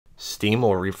Steam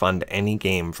will refund any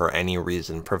game for any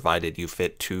reason provided you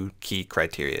fit two key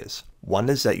criterias. One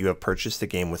is that you have purchased the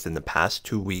game within the past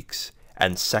 2 weeks,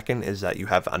 and second is that you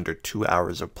have under 2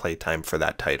 hours of playtime for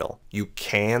that title. You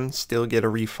can still get a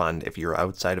refund if you're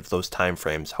outside of those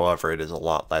timeframes, however it is a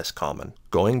lot less common.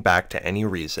 Going back to any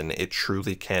reason, it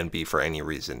truly can be for any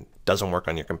reason. Doesn't work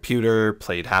on your computer,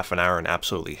 played half an hour and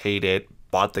absolutely hate it,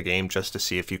 bought the game just to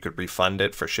see if you could refund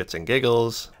it for shits and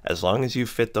giggles. As long as you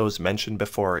fit those mentioned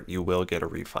before, you will get a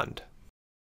refund.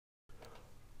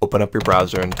 Open up your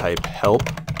browser and type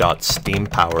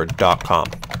help.steampowered.com.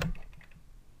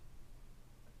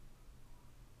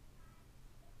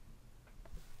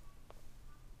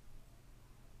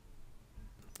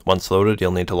 Once loaded,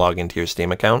 you'll need to log into your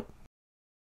Steam account.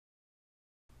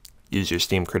 Use your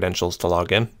Steam credentials to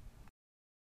log in.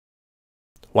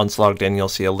 Once logged in, you'll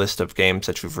see a list of games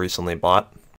that you've recently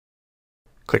bought.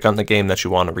 Click on the game that you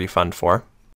want a refund for.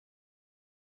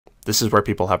 This is where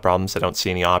people have problems. They don't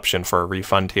see any option for a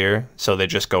refund here, so they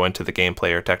just go into the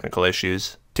gameplay or technical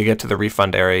issues. To get to the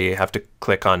refund area, you have to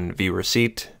click on View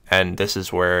Receipt, and this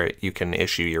is where you can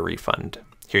issue your refund.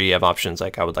 Here you have options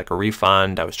like I would like a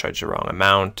refund, I was charged the wrong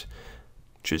amount.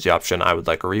 Choose the option I would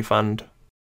like a refund,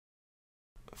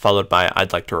 followed by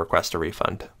I'd like to request a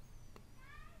refund.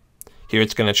 Here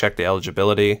it's going to check the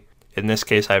eligibility. In this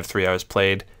case, I have 3 hours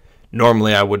played.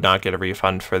 Normally, I would not get a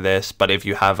refund for this, but if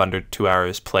you have under 2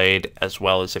 hours played, as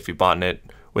well as if you bought it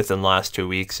within the last 2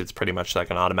 weeks, it's pretty much like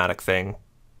an automatic thing.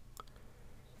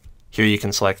 Here you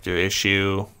can select your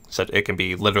issue. So it can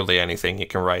be literally anything. You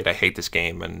can write, I hate this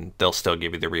game, and they'll still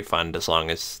give you the refund as long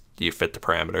as you fit the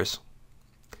parameters.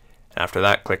 After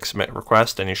that, click Submit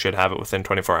Request, and you should have it within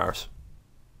 24 hours.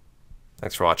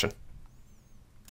 Thanks for watching.